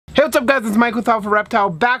Hey, what's up guys, it's Mike with for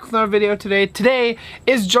Reptile, back with another video today. Today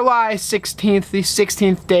is July 16th, the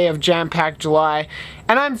 16th day of Jam-Packed July,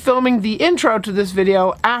 and I'm filming the intro to this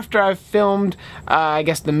video after I've filmed, I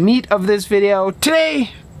guess, the meat of this video.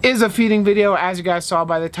 Today is a feeding video, as you guys saw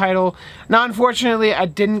by the title. Now, unfortunately, I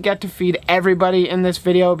didn't get to feed everybody in this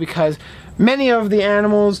video because many of the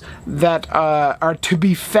animals that are to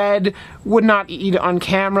be fed would not eat on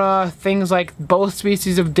camera. Things like both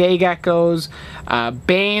species of day geckos.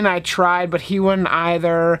 Bane I tried, but he wouldn't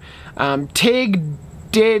either. Tig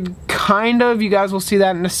did kind of, you guys will see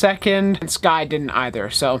that in a second. And Sky didn't either.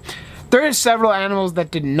 So there is several animals that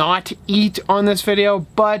did not eat on this video,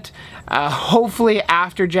 but hopefully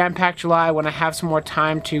after Jam-Packed July, when I have some more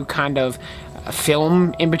time to kind of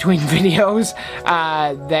film in between videos,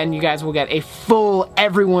 then you guys will get a full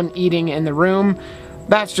everyone eating in the room.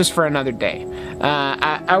 That's just for another day.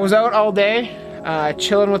 I was out all day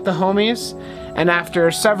chilling with the homies, and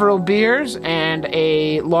after several beers and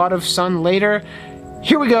a lot of sun later,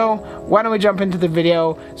 here we go. Why don't we jump into the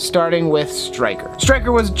video, starting with Striker.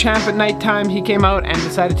 Striker was a champ at nighttime. He came out and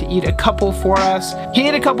decided to eat a couple for us. He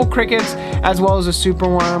ate a couple crickets as well as a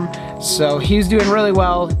superworm, so he's doing really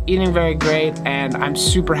well, eating very great, and I'm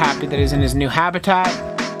super happy that he's in his new habitat.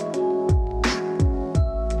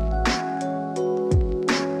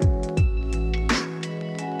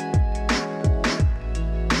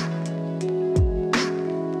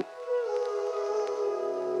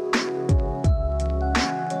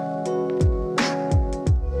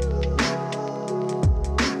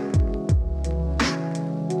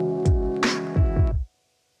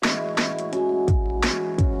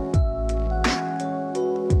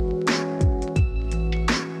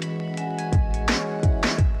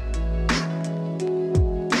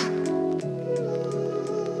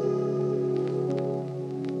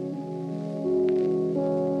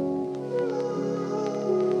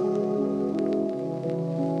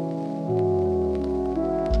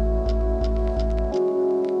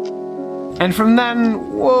 And from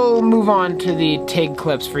then, we'll move on to the Tig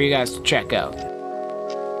clips for you guys to check out.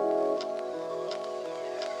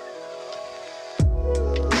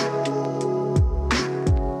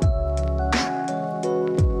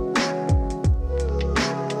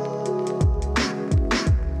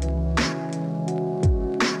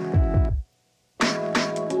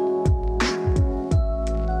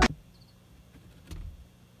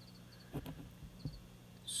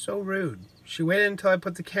 So rude. She waited until I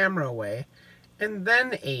put the camera away and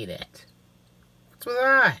then ate it. What's with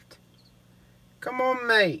that? Come on,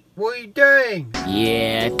 mate. What are you doing?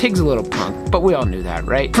 Yeah, Tig's a little punk, but we all knew that,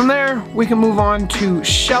 right? From there, we can move on to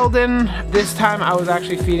Sheldon. This time I was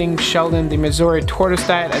actually feeding Sheldon the Missouri tortoise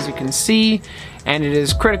diet, as you can see, and it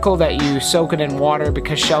is critical that you soak it in water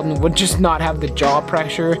because Sheldon would just not have the jaw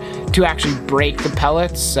pressure to actually break the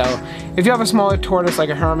pellets. So if you have a smaller tortoise like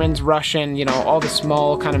a Herman's, Russian, you know, all the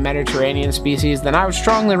small kind of Mediterranean species, then I would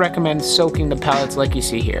strongly recommend soaking the pellets like you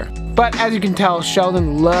see here. But as you can tell,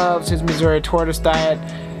 Sheldon loves his Missouri tortoise diet.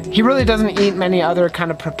 He really doesn't eat many other kind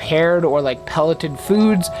of prepared or like pelleted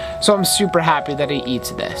foods, so I'm super happy that he eats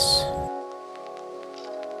this.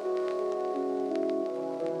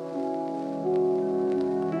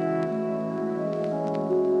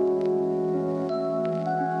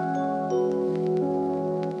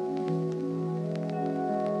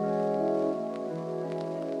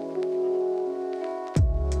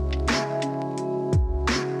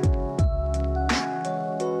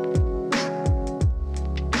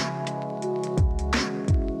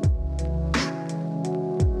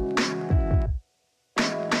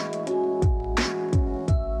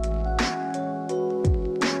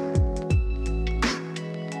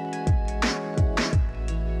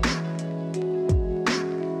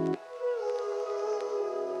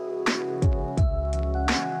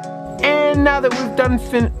 And now that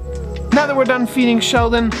we're done feeding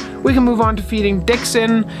Sheldon, we can move on to feeding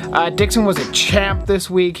Dixon. Dixon was a champ this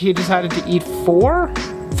week. He decided to eat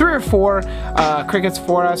three or four crickets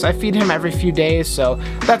for us. I feed him every few days, so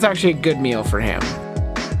that's actually a good meal for him.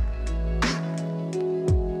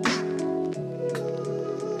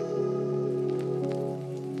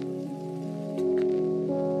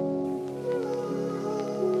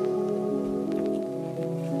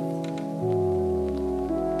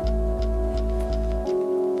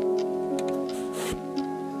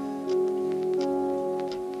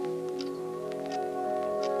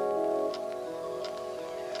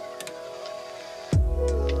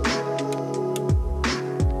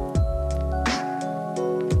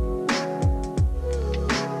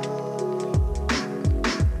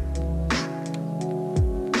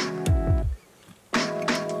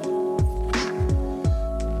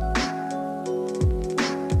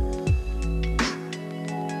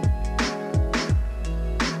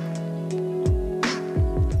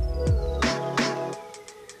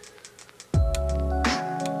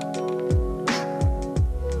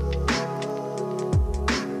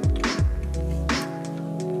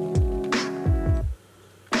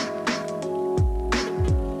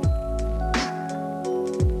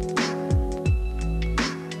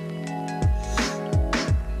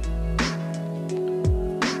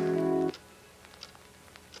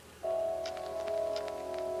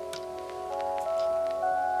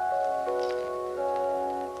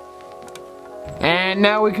 And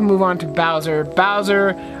now we can move on to Bowser.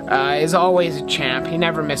 Bowser is always a champ. He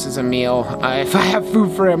never misses a meal. If I have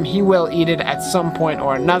food for him, he will eat it at some point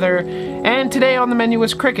or another. And today on the menu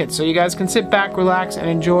was crickets, so you guys can sit back, relax, and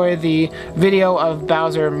enjoy the video of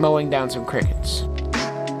Bowser mowing down some crickets.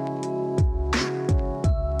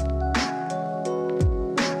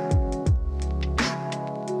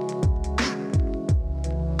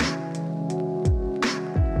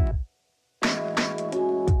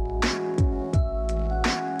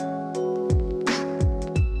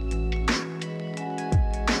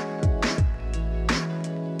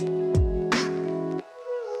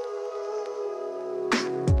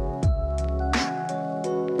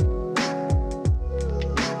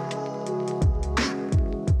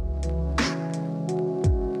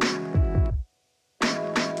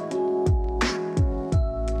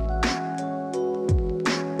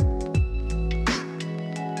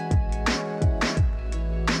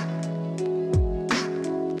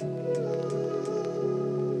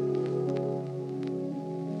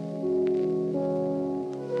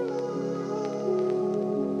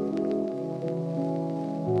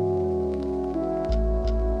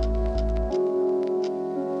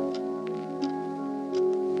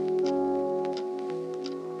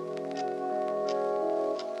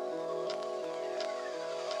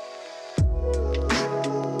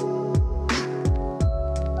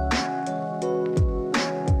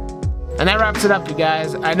 And that wraps it up, you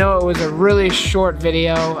guys. I know it was a really short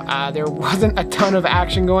video. There wasn't a ton of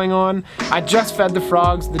action going on. I just fed the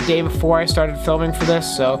frogs the day before I started filming for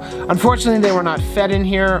this, so unfortunately they were not fed in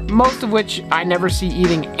here, most of which I never see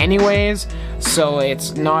eating anyways, so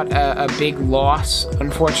it's not a big loss,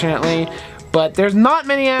 unfortunately. But there's not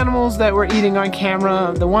many animals that were eating on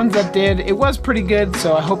camera. The ones that did, it was pretty good,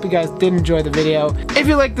 so I hope you guys did enjoy the video. If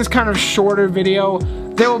you like this kind of shorter video,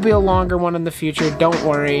 there will be a longer one in the future, don't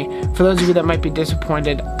worry. For those of you that might be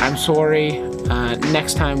disappointed, I'm sorry.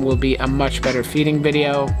 Next time will be a much better feeding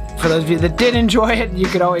video. For those of you that did enjoy it, you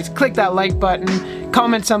could always click that like button,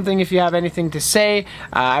 comment something if you have anything to say.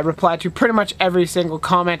 I reply to pretty much every single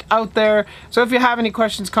comment out there, so if you have any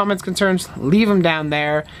questions, comments, concerns, leave them down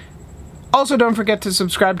there. Also, don't forget to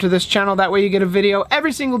subscribe to this channel, that way you get a video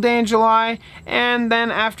every single day in July, and then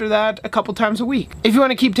after that, a couple times a week. If you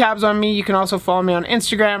want to keep tabs on me, you can also follow me on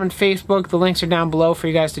Instagram and Facebook. The links are down below for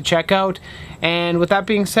you guys to check out. And with that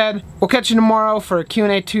being said, we'll catch you tomorrow for a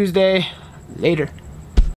Q&A Tuesday. Later.